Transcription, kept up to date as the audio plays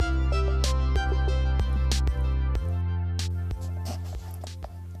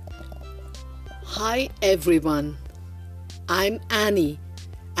Hi everyone, I'm Annie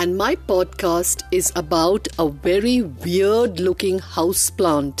and my podcast is about a very weird looking house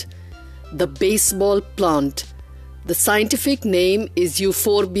plant, the baseball plant. The scientific name is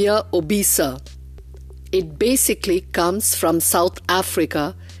Euphorbia obesa. It basically comes from South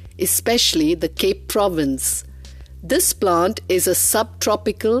Africa, especially the Cape Province. This plant is a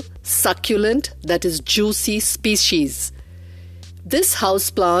subtropical succulent that is juicy species. This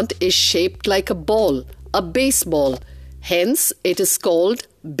houseplant is shaped like a ball, a baseball. Hence, it is called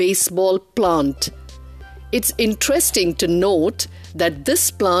baseball plant. It's interesting to note that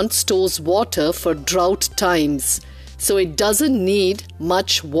this plant stores water for drought times, so it doesn't need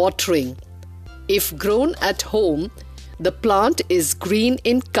much watering. If grown at home, the plant is green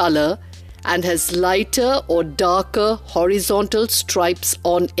in color and has lighter or darker horizontal stripes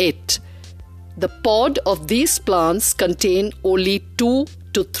on it. The pod of these plants contain only 2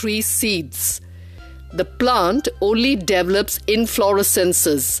 to 3 seeds. The plant only develops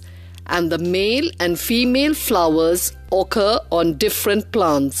inflorescences, and the male and female flowers occur on different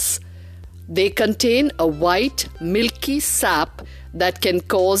plants. They contain a white, milky sap that can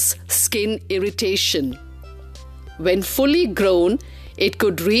cause skin irritation. When fully grown, it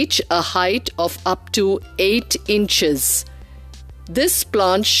could reach a height of up to 8 inches. This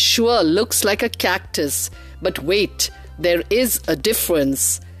plant sure looks like a cactus, but wait, there is a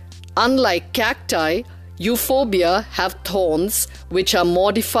difference. Unlike cacti, euphorbia have thorns which are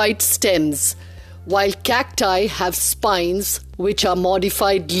modified stems, while cacti have spines which are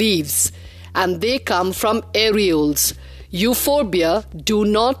modified leaves, and they come from areoles. Euphorbia do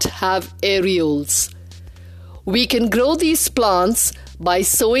not have areoles. We can grow these plants by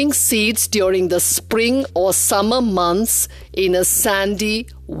sowing seeds during the spring or summer months in a sandy,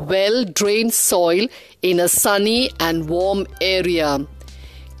 well-drained soil in a sunny and warm area.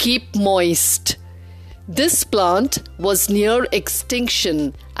 Keep moist. This plant was near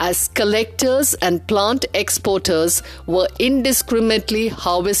extinction as collectors and plant exporters were indiscriminately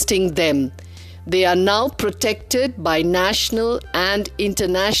harvesting them. They are now protected by national and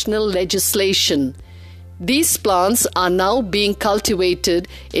international legislation. These plants are now being cultivated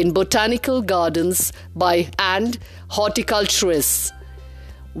in botanical gardens and horticulturists.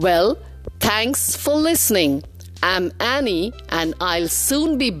 Well, thanks for listening. I'm Annie and I'll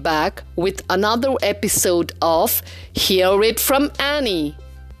soon be back with another episode of Hear It From Annie.